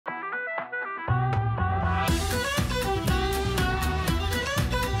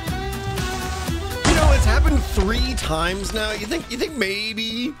3 times now. You think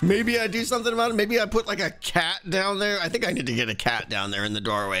maybe I do something about it? Maybe I put like a cat down there. I think I need to get a cat down there in the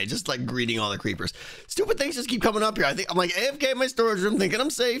doorway, just like greeting all the creepers. Stupid things just keep coming up here. I'm like AFK in my storage room thinking I'm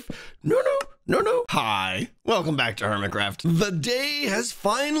safe. No. Hi, welcome back to Hermitcraft. The day has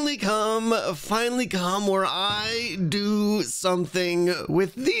finally come where I do something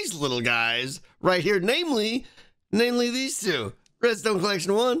with these little guys right here, namely these two. Redstone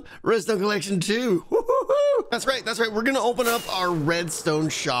Collection 1, Redstone Collection 2. Woo-hoo-hoo. That's right. We're gonna open up our Redstone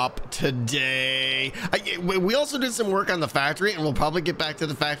shop today. We also did some work on the factory, and we'll probably get back to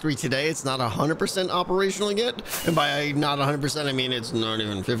the factory today. It's not 100% operational yet, and by not 100%, I mean it's not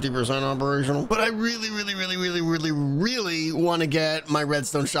even 50% operational. But I really want to get my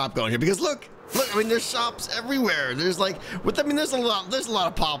Redstone shop going here because look, I mean, there's shops everywhere. There's like, there's a lot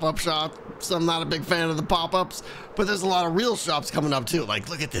of pop-up shops. I'm not a big fan of the pop-ups, but there's a lot of real shops coming up too. Like,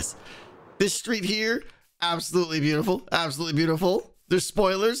 look at this street here. Absolutely beautiful. There's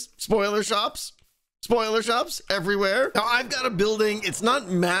spoiler shops everywhere. Now I've got a building. It's not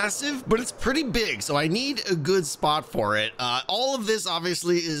massive, but it's pretty big. So I need a good spot for it. All of this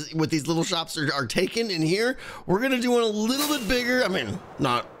obviously is with these little shops are taken in here. We're going to do one a little bit bigger. I mean,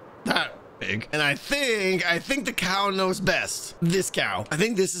 not that big. And I think the cow knows best. This cow. I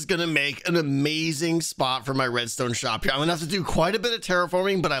think this is gonna make an amazing spot for my redstone shop here. I'm gonna have to do quite a bit of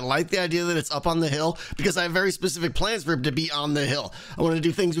terraforming, but I like the idea that it's up on the hill because I have very specific plans for it to be on the hill. I want to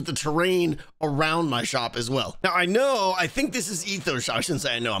do things with the terrain around my shop as well. Now I think this is Etho's shop. I shouldn't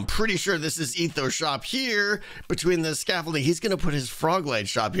say I know. I'm pretty sure this is Etho's shop here between the scaffolding. He's gonna put his frog light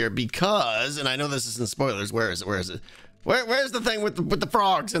shop here because, and I know this isn't spoilers. Where is it? Where's the thing with the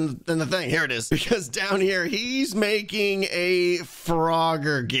frogs and the thing? Here it is. Because down here, he's making a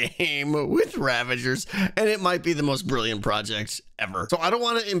Frogger game with Ravagers, and it might be the most brilliant project ever. So I don't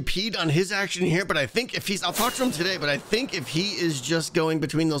want to impede on his action here, but I think if I'll talk to him today, but I think if he is just going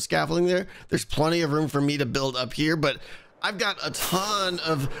between those scaffolding there's plenty of room for me to build up here, but I've got a ton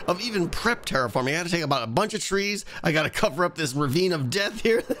of even prep terraforming. I got to take about a bunch of trees. I got to cover up this ravine of death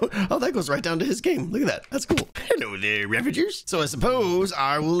here. Oh, that goes right down to his game. Look at that. That's cool. Hello there, Ravagers. So I suppose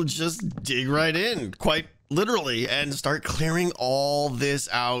I will just dig right in, quite literally, and start clearing all this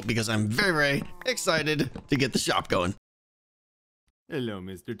out because I'm very excited to get the shop going. Hello,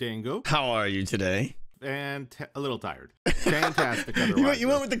 Mr. Tango. How are you today? And a little tired. Fantastic. you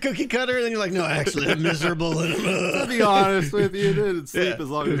went with the cookie cutter, and then you're like, no, actually, I'm miserable. To be honest with you, I didn't sleep as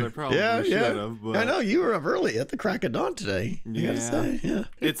long as I probably should have. But... I know you were up early at the crack of dawn today. Yeah.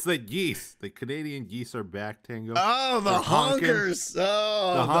 It's the geese. The Canadian geese are back, Tango. Oh, the honkers.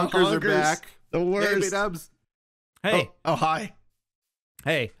 Oh, the honkers are back. The worst. Hey, Dubs. Hey. Oh, hi.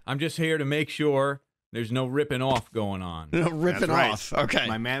 Hey, I'm just here to make sure there's no ripping off going on. No ripping off. Okay.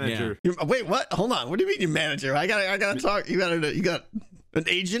 My manager. Yeah. Wait, what? Hold on. What do you mean, your manager? I gotta talk. You got an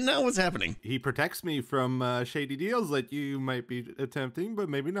agent now? What's happening? He protects me from shady deals that you might be attempting, but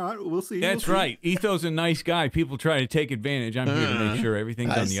maybe not. We'll see. That's right. Etho's a nice guy. People try to take advantage. I'm here to make sure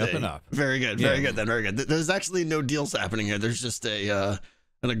everything's on the up and up. Very good. Very good. There's actually no deals happening here. There's just an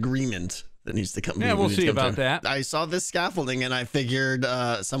agreement that needs to come. Yeah, we'll see about that. I saw this scaffolding and I figured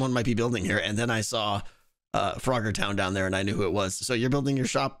someone might be building here, and then I saw Frogger Town down there and I knew who it was. So you're building your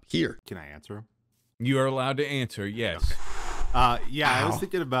shop here. Can I answer him? You are allowed to answer, yes. Yeah, I was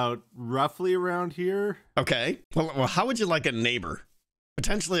thinking about roughly around here. Okay. Well, how would you like a neighbor?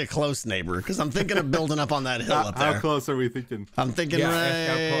 Potentially a close neighbor, because I'm thinking of building up on that hill up there. How close are we thinking? I'm thinking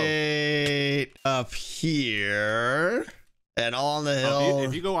right up here. And all on the hill.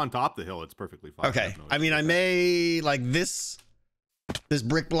 If you go on top of the hill, it's perfectly fine. Okay. I mean, I may like this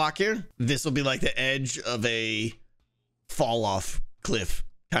brick block here. This will be like the edge of a fall off cliff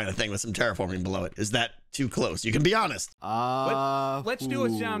kind of thing with some terraforming below it. Is that too close? You can be honest. Let's do a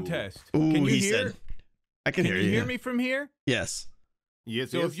sound test. Ooh, can you hear? Said, I can hear you. Can you hear me from here? Yes.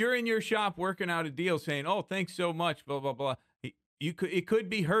 Yes. So if you're in your shop working out a deal saying, "Oh, thanks so much," blah blah blah, it could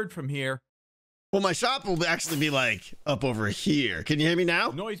be heard from here. Well, my shop will actually be like up over here. Can you hear me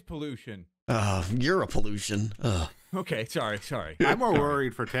now? Noise pollution. Oh, you're a pollution. Ugh. Okay, sorry. I'm more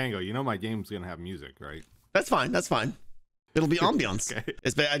worried for Tango. You know my game's going to have music, right? That's fine. It'll be ambiance. Okay.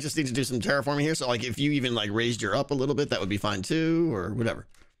 I just need to do some terraforming here. So like if you even like raised your up a little bit, that would be fine too, or whatever.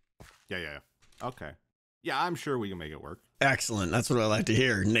 Yeah. Okay. Yeah, I'm sure we can make it work. Excellent. That's what I like to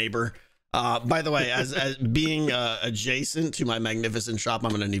hear, neighbor. By the way, as being adjacent to my magnificent shop, I'm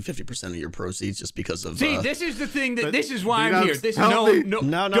going to need 50% of your proceeds just because of. See, this is the thing this is why I'm here. This no.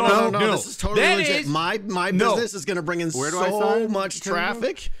 This is totally legit. My business is going to bring in so much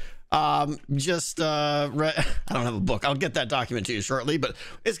traffic. I don't have a book. I'll get that document to you shortly, but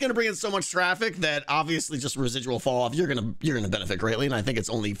it's going to bring in so much traffic that obviously just residual fall off. You're going to benefit greatly, and I think it's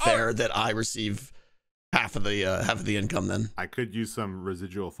only fair that I receive half of the income. Then I could use some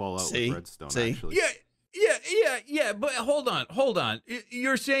residual fallout with Redstone. Actually, yeah. But hold on.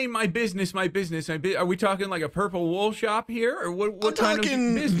 You're saying my business. Are we talking like a purple wool shop here, or what I'm kind of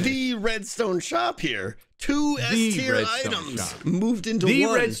talking business? the Redstone shop here. 2 S-tier items shop. moved into the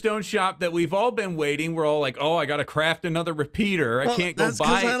one. Redstone shop that we've all been waiting. We're all like, oh, I got to craft another repeater. I can't go that's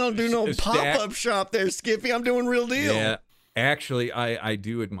buy. I don't do no a stack. pop-up shop there, Skippy. I'm doing real deal. Yeah, actually, I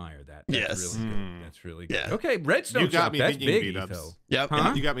do admire that. That's Yes. really good. That's really good. Yeah. Okay, Redstone You got shop. me That's thinking, big, B-dubs. though. Yep.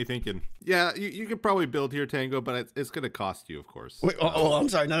 Huh? You got me thinking. Yeah, you could probably build here, Tango, but it's going to cost you, of course. Wait, I'm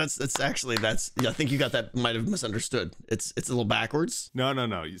sorry. No, that's actually I think you got that. Might have misunderstood. It's a little backwards. No.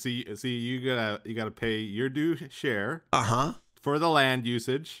 You see, you gotta pay your due share. Uh-huh. For the land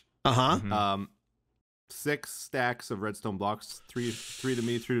usage. Uh-huh. 6 stacks of redstone blocks, three to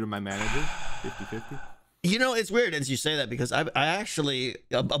me, 3 to my manager, 50-50. You know, it's weird as you say that because I actually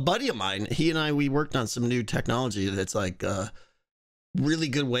a buddy of mine, he and I, we worked on some new technology that's like a really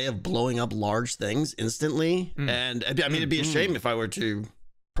good way of blowing up large things instantly. And I mean, it'd be a shame if I were to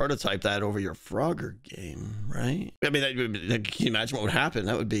prototype that over your Frogger game, right? I mean, can you imagine what would happen?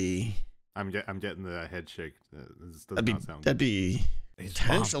 That would be. I'm getting the head shake. This does not sound good. That'd be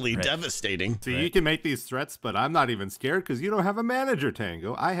potentially devastating. See, you can make these threats, but I'm not even scared because you don't have a manager,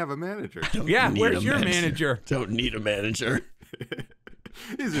 Tango. I have a manager. Yeah, where's your manager? Don't need a manager.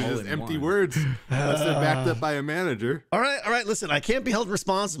 These are just empty words unless they're backed up by a manager. All right. Listen, I can't be held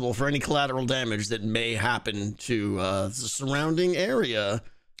responsible for any collateral damage that may happen to the surrounding area.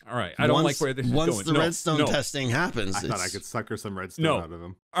 All right, I don't like where this is going. Once the redstone testing happens. I thought I could sucker some redstone out of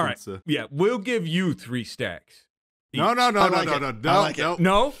him. All right, yeah, we'll give you 3 stacks. No.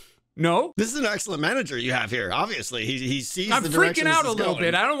 No. This is an excellent manager you have here. Obviously, he sees. I'm the direction freaking out a this is little going.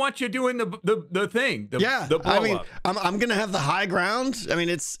 bit. I don't want you doing the thing. The blow I mean, up. I'm gonna have the high ground. I mean,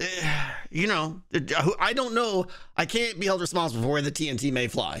 it's I don't know. I can't be held responsible for where the TNT may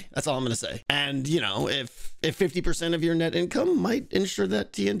fly. That's all I'm gonna say. And if 50% of your net income might ensure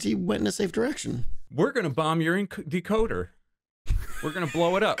that TNT went in a safe direction, we're gonna bomb your decoder. We're gonna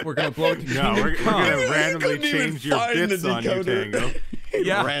blow it up. We're gonna blow it. No, we're gonna randomly change your bits on you, Tango.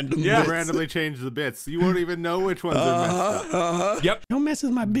 Randomly change the bits. You won't even know which ones are messed up. Yep. Don't mess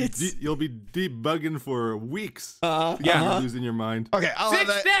with my bits. You'll be debugging for weeks. Yeah. Losing your mind. Okay, I'll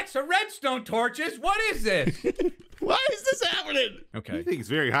 6 stacks of redstone torches. What is this? Why is this happening? Okay. He thinks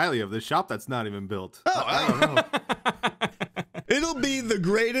very highly of this shop that's not even built. I don't know. It'll be the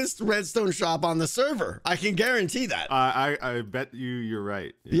greatest redstone shop on the server. I can guarantee that. I bet you're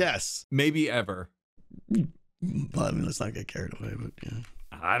right. Yeah. Yes. Maybe ever. Well, I mean, let's not get carried away, but yeah.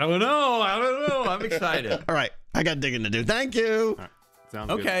 I don't know. I'm excited. All right. I got digging to do. Thank you. All right.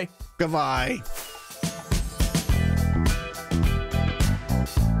 Sounds Okay. good. Goodbye.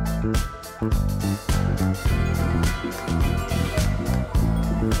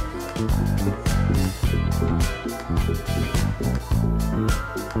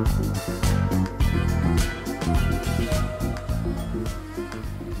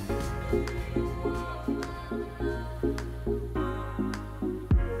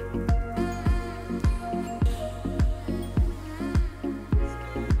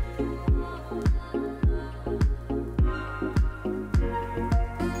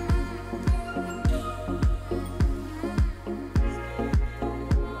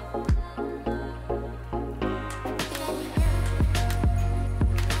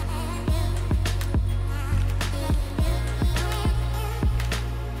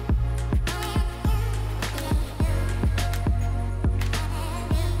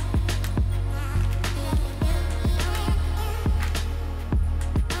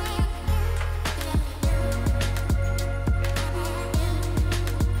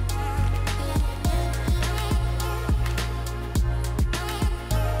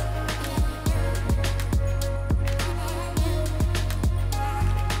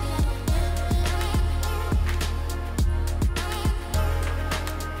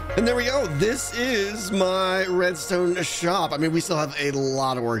 And there we go. This is my redstone shop. I mean, we still have a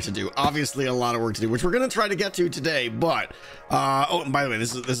lot of work to do. Obviously, a lot of work to do, which we're going to try to get to today. But, oh, and by the way,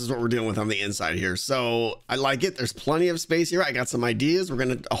 this is what we're dealing with on the inside here. So I like it. There's plenty of space here. I got some ideas. We're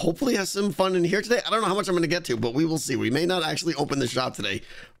going to hopefully have some fun in here today. I don't know how much I'm going to get to, but we will see. We may not actually open the shop today.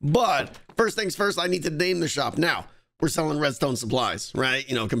 But first things first, I need to name the shop. Now, we're selling redstone supplies, right?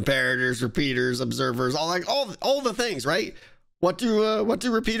 You know, comparators, repeaters, observers, all the things, right? What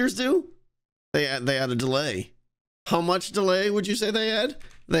do repeaters do? They add a delay. How much delay would you say they add?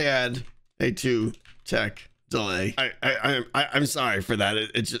 they had a 2-tech delay. I'm sorry for that.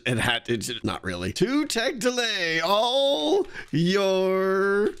 It's not really 2-tech delay. All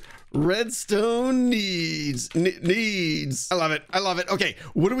your redstone needs. I love it. I love it. Okay,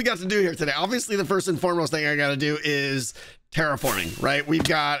 what do we got to do here today? Obviously, the first and foremost thing I got to do is terraforming, right? We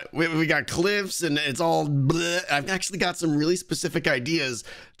got cliffs and it's all bleh. I've actually got some really specific ideas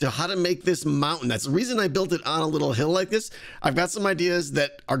to how to make this mountain. That's the reason I built it on a little hill like this. I've got some ideas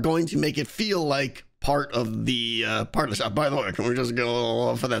that are going to make it feel like part of the shop. By the way, can we just get a little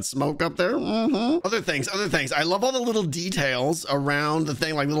off of that smoke up there? Other things. I love all the little details around the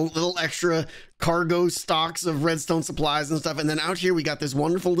thing, like little extra cargo stocks of redstone supplies and stuff. And then out here we got this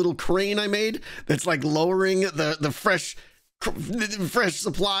wonderful little crane I made that's like lowering the fresh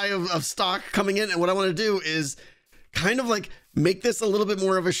supply of stock coming in. And what I want to do is kind of like make this a little bit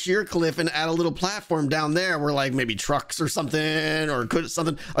more of a sheer cliff and add a little platform down there where like maybe trucks or something, or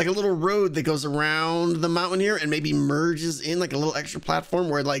something like a little road that goes around the mountain here and maybe merges in like a little extra platform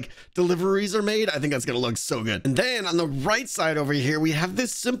where like deliveries are made. I think that's gonna look so good. And then on the right side over here, we have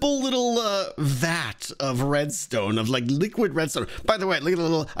this simple little vat of redstone, of like liquid redstone. By the way, look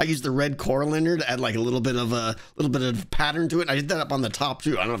at I used the red coral in here to add like a little bit of pattern to it. And I did that up on the top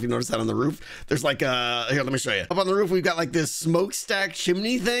too. I don't know if you noticed that on the roof. There's like here, let me show you. Up on the roof, we've got like this smokestack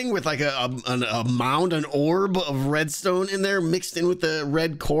chimney thing with like a mound, an orb of redstone in there mixed in with the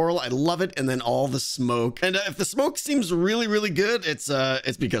red coral. I love it. And then all the smoke. And if the smoke seems really, really good, it's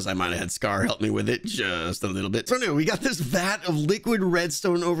because I might have had Scar help me with it just a little bit. So anyway, we got this vat of liquid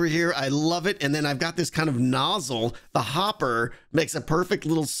redstone over here. I love it. And then I've got this kind of nozzle. The hopper makes a perfect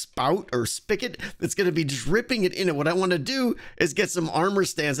little spout or spigot that's going to be dripping it in. And what I want to do is get some armor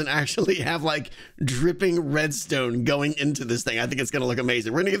stands and actually have like dripping redstone going into this thing. I think it's going to look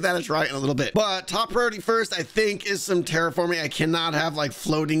amazing. We're going to give that a try in a little bit. But top priority first, I think, is some terraforming. I cannot have like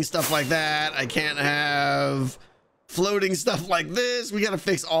floating stuff like that. I can't have floating stuff like this. We got to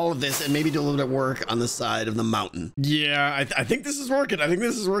fix all of this and maybe do a little bit of work on the side of the mountain. Yeah, I think this is working. I think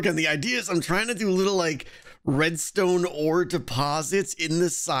this is working. The idea is I'm trying to do little like redstone ore deposits in the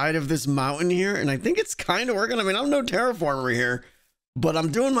side of this mountain here. And I think it's kind of working. I mean, I'm no terraformer here, but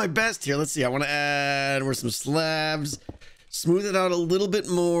I'm doing my best here. Let's see. I want to add some slabs, smooth it out a little bit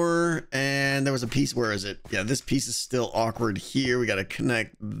more. And there was a piece. Where is it? Yeah, this piece is still awkward here. We got to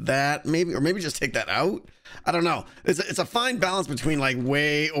connect that maybe, or maybe just take that out. I don't know. It's a fine balance between like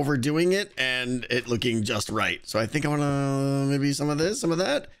way overdoing it and it looking just right. So I think I want to maybe some of this, some of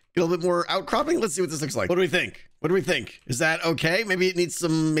that, get a little bit more outcropping. Let's see what this looks like. What do we think? What do we think? Is that okay? Maybe it needs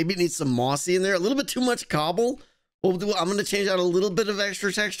some mossy in there. A little bit too much cobble. I'm going to change out a little bit of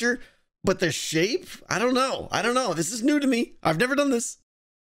extra texture, but the shape, I don't know. This is new to me. I've never done this.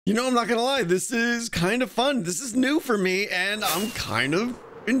 You know, I'm not going to lie. This is kind of fun. This is new for me and I'm kind of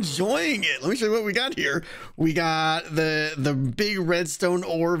enjoying it. Let me show you what we got here. We got the big redstone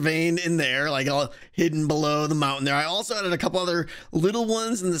ore vein in there, like all hidden below the mountain there. I also added a couple other little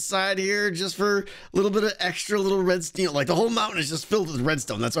ones in the side here just for a little bit of extra little redstone. Like the whole mountain is just filled with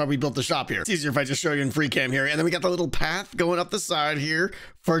redstone. That's why we built the shop here. It's easier if I just show you in free cam here. And then we got the little path going up the side here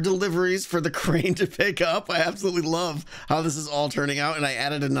for deliveries for the crane to pick up. I absolutely love how this is all turning out. And I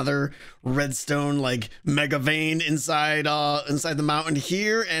added another redstone like mega vein inside the mountain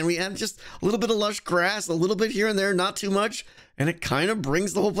here. And we added just a little bit of lush grass, a little bit here and there, not too much. And it kind of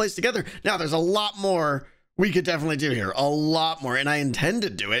brings the whole place together. Now there's a lot more we could definitely do here, a lot more. And I intend to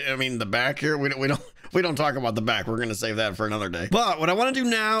do it. I mean, the back here, we don't talk about the back. We're going to save that for another day. But what I want to do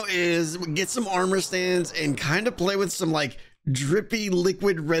now is get some armor stands and kind of play with some like drippy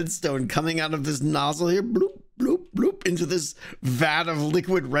liquid redstone coming out of this nozzle here. Bloop, bloop, bloop into this vat of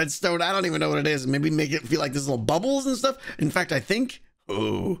liquid redstone. I don't even know what it is. Maybe make it feel like there's little bubbles and stuff. In fact, I think,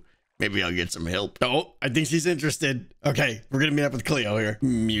 maybe I'll get some help. Oh, I think she's interested. Okay, we're going to meet up with Cleo here.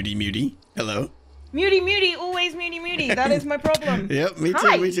 Muty. Hello. Muty, always muty. That is my problem. Yep, me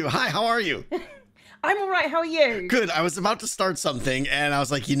too. Hi, how are you? I'm all right. How are you? Good. I was about to start something and I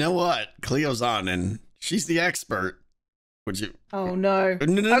was like, you know what? Cleo's on and she's the expert. Would you? Oh, no.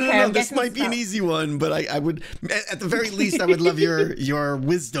 No. This might be an easy one, but I would, at the very least, I would love your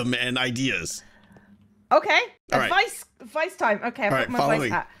wisdom and ideas. Okay. All right. Advice time. Okay, I've got my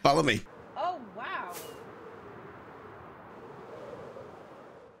advice hat. Follow me. Oh, wow.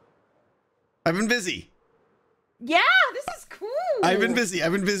 I've been busy. Yeah, this is cool. I've been busy.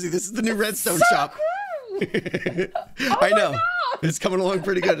 This is the new redstone shop. Cool. I know. It's coming along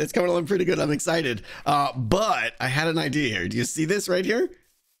pretty good. I'm excited. But I had an idea here. Do you see this right here?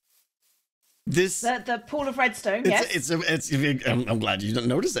 This the pool of redstone. Yes. I'm glad you didn't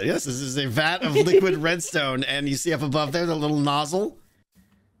notice it. Yes, this is a vat of liquid redstone, and you see up above there the little nozzle.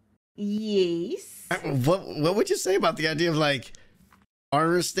 Yes. What would you say about the idea of like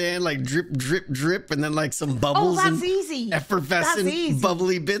armor stand, like drip, drip, drip, and then like some bubbles that's easy. Effervescent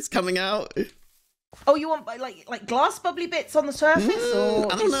bubbly bits coming out? Oh, you want like glass bubbly bits on the surface,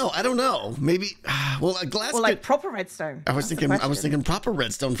 or I don't know. Maybe well, a glass or like proper redstone. I was thinking proper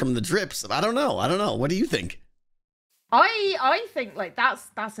redstone from the drips. I don't know. What do you think? I think like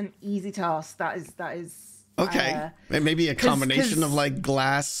that's an easy task. That is okay. Maybe a combination of like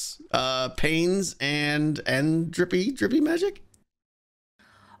glass panes and drippy magic.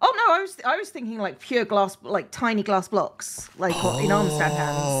 Oh no, I was thinking like pure glass, like tiny glass blocks, like in arm stand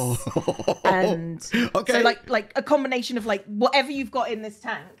hands. And okay, so like a combination of like whatever you've got in this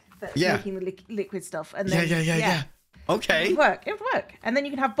tank that's making the liquid stuff, and then yeah. Okay, it would work, and then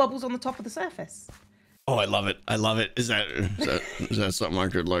you can have bubbles on the top of the surface. Oh, I love it. Is that something I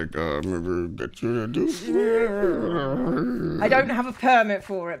could like maybe get you to do? I don't have a permit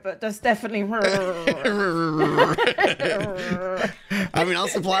for it, but that's definitely. I mean, I'll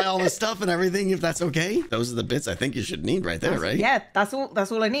supply all the stuff and everything if that's okay. Those are the bits I think you should need right there, right? Yeah, that's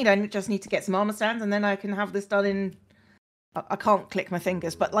all I need. I just need to get some armor stands, and then I can have this done in. I can't click my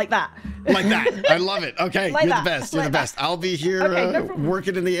fingers, but like that. Like that. I love it. Okay, like you're the best. You're the best. I'll be here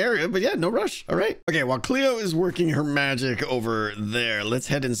working in the area, but yeah, no rush. All right. Okay, while Cleo is working her magic over there, let's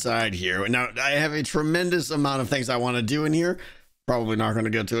head inside here. Now, I have a tremendous amount of things I want to do in here. Probably not going to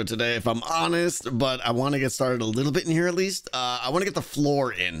get to it today if I'm honest, but I want to get started a little bit in here at least. I want to get the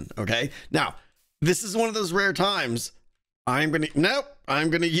floor in, okay? Now, this is one of those rare times. I'm going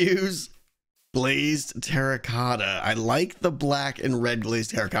to use glazed terracotta. I like the black and red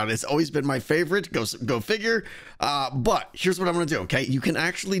glazed terracotta. It's always been my favorite. Go figure. But here's what I'm gonna do. Okay, you can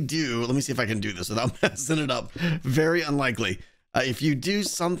actually do. Let me see if I can do this without messing it up. Very unlikely. If you do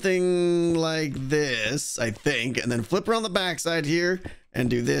something like this, I think, and then flip around the backside here and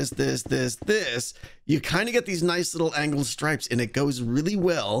do this, you kind of get these nice little angled stripes, and it goes really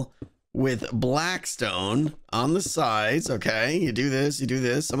well with blackstone on the sides. Okay, you do this,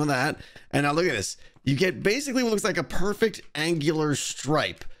 some of that, and now look at this. You get basically what looks like a perfect angular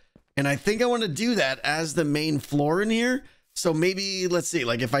stripe, and I think I want to do that as the main floor in here. So maybe let's see,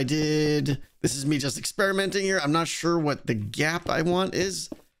 like if I did, this is me just experimenting here. I'm not sure what the gap I want is.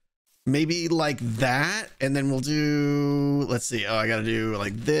 Maybe like that, and then we'll do, let's see. Oh, I gotta do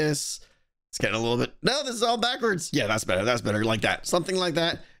like this. It's getting a little bit, no, this is all backwards. Yeah, that's better, like that, something like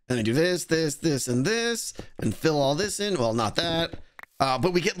that. And I do this, and this, and fill all this in. Well, not that,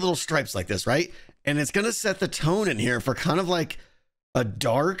 but we get little stripes like this, right? And it's gonna set the tone in here for kind of like a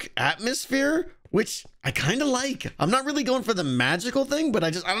dark atmosphere, which I kind of like. I'm not really going for the magical thing, but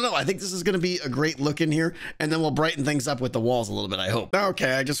I don't know. I think this is gonna be a great look in here, and then we'll brighten things up with the walls a little bit, I hope.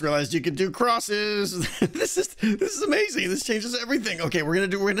 Okay, I just realized you could do crosses. This is amazing. This changes everything. Okay, I'm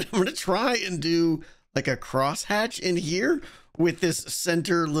gonna try and do like a cross hatch in here with this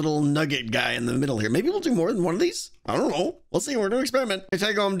center little nugget guy in the middle here. Maybe we'll do more than one of these. I don't know. We'll see. We're doing an experiment. Hey,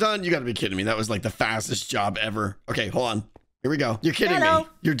 Tango, I'm done. You got to be kidding me. That was like the fastest job ever. Okay, hold on. Here we go. You're kidding me.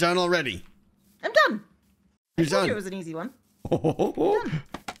 You're done already. I'm done. You're done. It was an easy one. I'll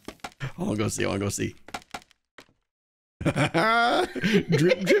go see. Drip,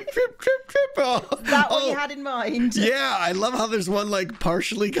 drip, drip, drip, drip. Oh, is that what you had in mind? Yeah, I love how there's one like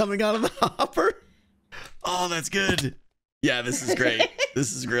partially coming out of the hopper. Oh, that's good. Yeah, this is great.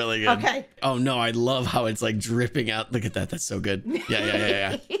 This is really good. Okay. Oh no, I love how it's like dripping out. Look at that. That's so good.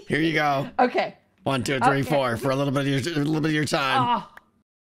 Yeah. Here you go. Okay. 1, 2, 3, 4 for a little bit of your time. Oh,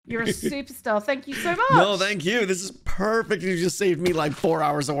 you're a superstar. Thank you so much. No, thank you. This is perfect. You just saved me like 4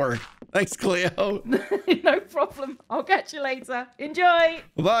 hours of work. Thanks, Cleo. No problem. I'll catch you later. Enjoy.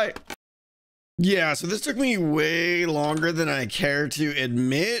 Bye. Yeah, so this took me way longer than I care to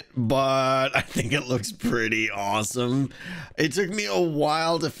admit, but I think it looks pretty awesome. It took me a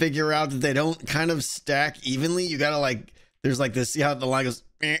while to figure out that they don't kind of stack evenly. You gotta like, there's like this, see how the line goes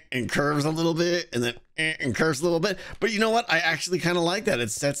and curves a little bit, and then and curves a little bit. But you know what? I actually kind of like that. It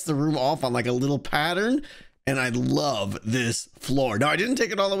sets the room off on like a little pattern, and I love this floor. Now, I didn't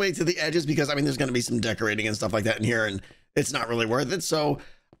take it all the way to the edges because, I mean, there's gonna be some decorating and stuff like that in here, and it's not really worth it. So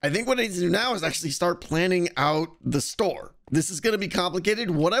I think what I need to do now is actually start planning out the store. This is going to be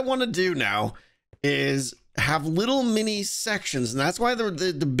complicated. What I want to do now is have little mini sections, and that's why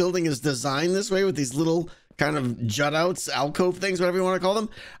the building is designed this way with these little kind of jut outs, alcove things, whatever you want to call them.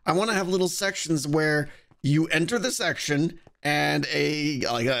 I want to have little sections where you enter the section and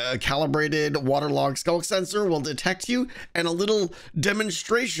a calibrated waterlogged skulk sensor will detect you, and a little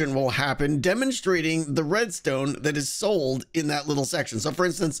demonstration will happen demonstrating the redstone that is sold in that little section. So for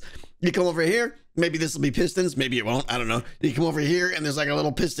instance, You come over here, maybe this will be pistons, maybe it won't, I don't know. You come over here and there's like a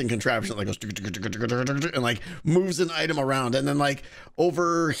little piston contraption that goes and like moves an item around. And then like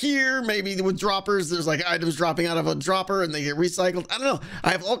over here, maybe with droppers, there's like items dropping out of a dropper and they get recycled. I don't know.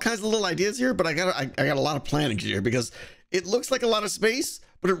 I have all kinds of little ideas here, but I got a lot of planning to do here because it looks like a lot of space,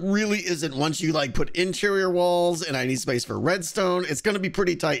 but it really isn't. Once you like put interior walls and I need space for redstone, it's going to be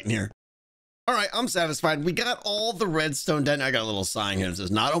pretty tight in here. All right, I'm satisfied. We got all the redstone done. I got a little sign here that says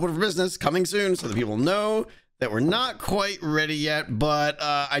not open for business, coming soon, so that people know that we're not quite ready yet, but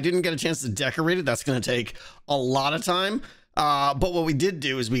I didn't get a chance to decorate it. That's going to take a lot of time. But what we did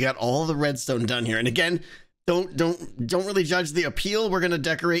do is we got all the redstone done here. And again, don't really judge the appeal. We're going to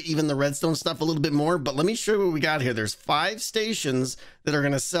decorate even the redstone stuff a little bit more, but let me show you what we got here. There's 5 stations that are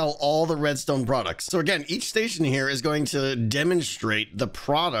going to sell all the redstone products. So again, each station here is going to demonstrate the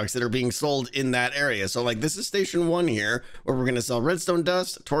products that are being sold in that area. So like this is station 1 here, where we're going to sell redstone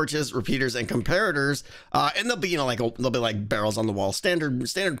dust, torches, repeaters, and comparators. And there'll be, you know, like there'll be like barrels on the wall,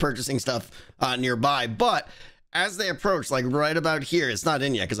 standard purchasing stuff nearby. But as they approach, like right about here, it's not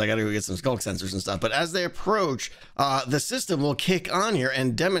in yet because I got to go get some skulk sensors and stuff. But as they approach, the system will kick on here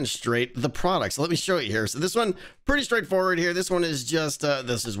and demonstrate the product. So let me show you here. So this one, pretty straightforward here. This one is just,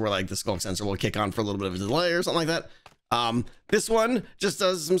 this is where like the skulk sensor will kick on for a little bit of a delay or something like that. This one just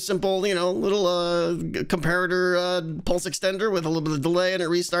does some simple, you know, little comparator pulse extender with a little bit of delay, and it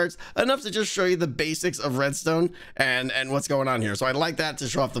restarts enough to just show you the basics of redstone and what's going on here. So I like that to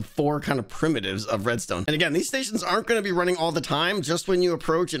show off the 4 kind of primitives of redstone. And again, these stations aren't going to be running all the time, just when you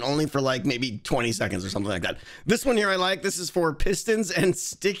approach, and only for like maybe 20 seconds or something like that. This one here I like. This is for pistons and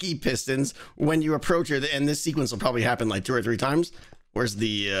sticky pistons when you approach here, and this sequence will probably happen like 2 or 3 times. Where's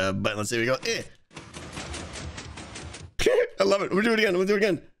the button? Let's see. We go. I love it. We'll do it again. We'll do it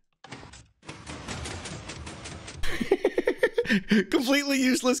again. Completely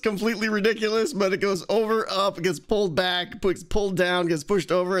useless, completely ridiculous, but it goes over, up, gets pulled back, pulled down, gets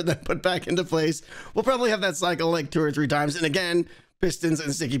pushed over, and then put back into place. We'll probably have that cycle like 2 or 3 times. And again, pistons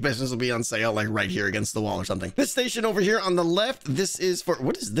and sticky pistons will be on sale like right here against the wall or something. This station over here on the left, this is for,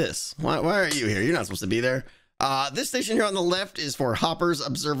 what is this? Why are you here? You're not supposed to be there. This station here on the left is for hoppers,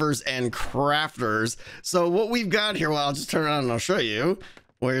 observers, and crafters. So what we've got here, well, I'll just turn around and I'll show you.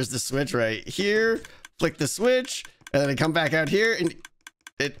 Where's the switch? Right here. Flick the switch, and then I come back out here, and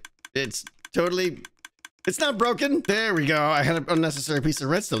it's not broken. There we go. I had an unnecessary piece of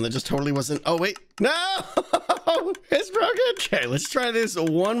redstone that just totally wasn't. Oh wait, no, it's broken. Okay, let's try this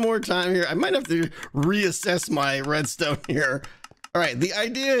one more time here. I might have to reassess my redstone here. All right, the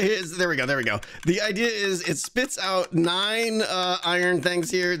idea is, there we go. The idea is it spits out 9 iron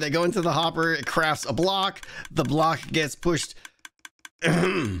things here. They go into the hopper, it crafts a block. The block gets pushed.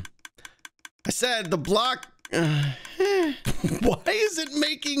 I said the block, why is it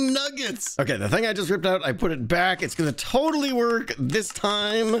making nuggets? Okay, the thing I just ripped out, I put it back. It's gonna totally work this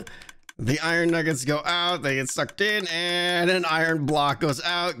time. The iron nuggets go out, they get sucked in, and an iron block goes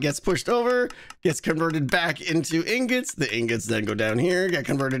out, gets pushed over, gets converted back into ingots. The ingots then go down here, get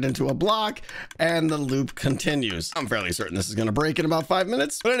converted into a block, and the loop continues. I'm fairly certain this is going to break in about 5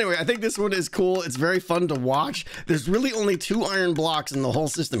 minutes. But anyway, I think this one is cool. It's very fun to watch. There's really only 2 iron blocks in the whole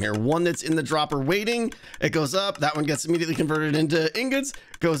system here. One that's in the dropper waiting. It goes up. That one gets immediately converted into ingots,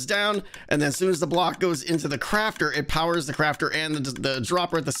 goes down, and then as soon as the block goes into the crafter, it powers the crafter and the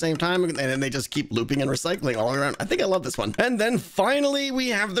dropper at the same time, and then they just keep looping and recycling all around. I think I love this one. And then finally, we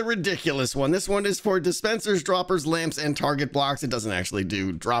have the ridiculous one. This one is for dispensers, droppers, lamps, and target blocks. It doesn't actually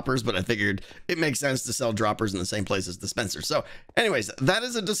do droppers, but I figured it makes sense to sell droppers in the same place as dispensers. So anyways, that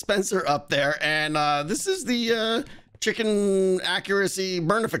is a dispenser up there, and this is the chicken accuracy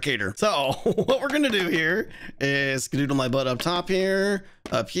burnificator. So what we're gonna do here is skedoodle my butt up top here,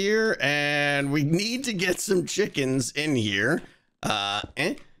 up here, and we need to get some chickens in here.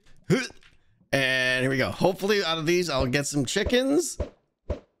 And here we go. Hopefully out of these, I'll get some chickens.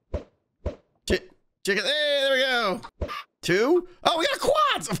 Chicken. Hey, there we go. 2. Oh, we got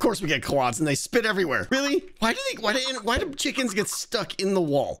quads. Of course we get quads, and they spit everywhere. Really? Why do chickens get stuck in the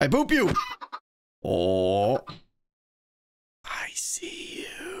wall? I boop you. Oh, I see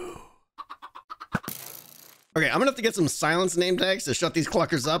you. Okay, I'm gonna have to get some silence name tags to shut these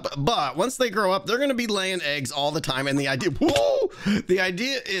cluckers up, but once they grow up, they're gonna be laying eggs all the time, and the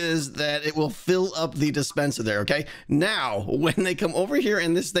idea is that it will fill up the dispenser there, okay? Now, when they come over here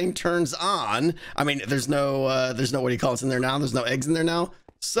and this thing turns on, I mean, there's no what do you call it in there now? There's no eggs in there now.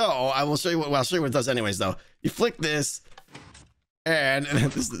 So I will show you what, I'll show you what it does anyways though. You flick this, and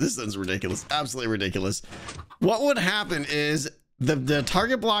this sounds ridiculous, absolutely ridiculous. What would happen is the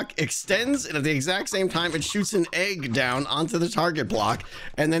target block extends, and at the exact same time, it shoots an egg down onto the target block.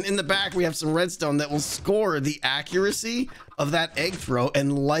 And then in the back, we have some redstone that will score the accuracy of that egg throw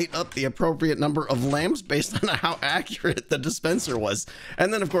and light up the appropriate number of lamps based on how accurate the dispenser was.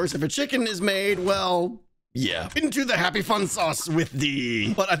 And then, of course, if a chicken is made, well, yeah, into the happy fun sauce with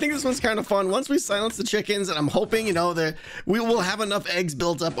the. But I think this one's kind of fun. Once we silence the chickens, and I'm hoping, you know, that we will have enough eggs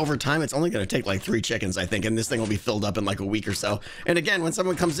built up over time. It's only going to take like 3 chickens, I think, and this thing will be filled up in like a week or so. And again, when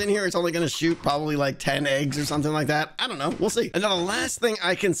someone comes in here, it's only going to shoot probably like 10 eggs or something like that. I don't know. We'll see. And now the last thing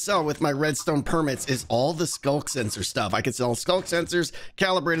I can sell with my redstone permits is all the skulk sensor stuff. I can sell skulk sensors,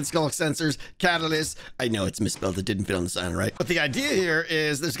 calibrated skulk sensors, catalysts. I know it's misspelled. It didn't fit on the sign, right? But the idea here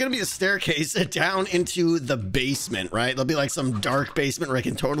is there's going to be a staircase down into the basement, right? There'll be like some dark basement where I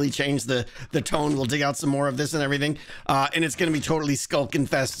can totally change the tone. We'll dig out some more of this and everything. And it's going to be totally skulk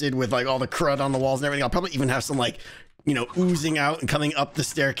infested with like all the crud on the walls and everything. I'll probably even have some like, you know, oozing out and coming up the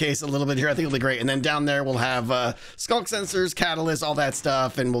staircase a little bit here. I think it'll be great. And then down there we'll have skulk sensors, catalysts, all that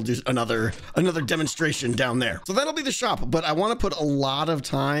stuff, and we'll do another demonstration down there. So that'll be the shop, but I want to put a lot of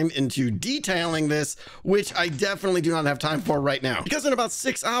time into detailing this, which I definitely do not have time for right now, because in about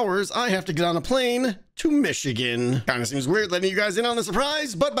 6 hours I have to get on a plane to Michigan. Kind of seems weird letting you guys in on the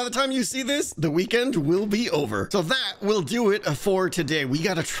surprise, but by the time you see this, the weekend will be over. So that will do it for today. We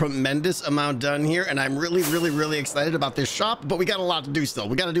got a tremendous amount done here, and I'm really excited about this shop, but we got a lot to do still.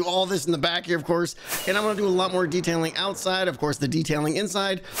 We got to do all this in the back here, of course, and I'm going to do a lot more detailing outside, of course, the detailing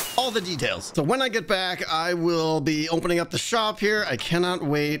inside, all the details. So when I get back, I will be opening up the shop here. I cannot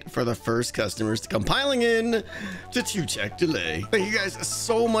wait for the first customers to come piling in to 2 check delay. Thank you guys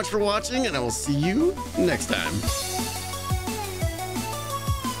so much for watching, and I will see you next time.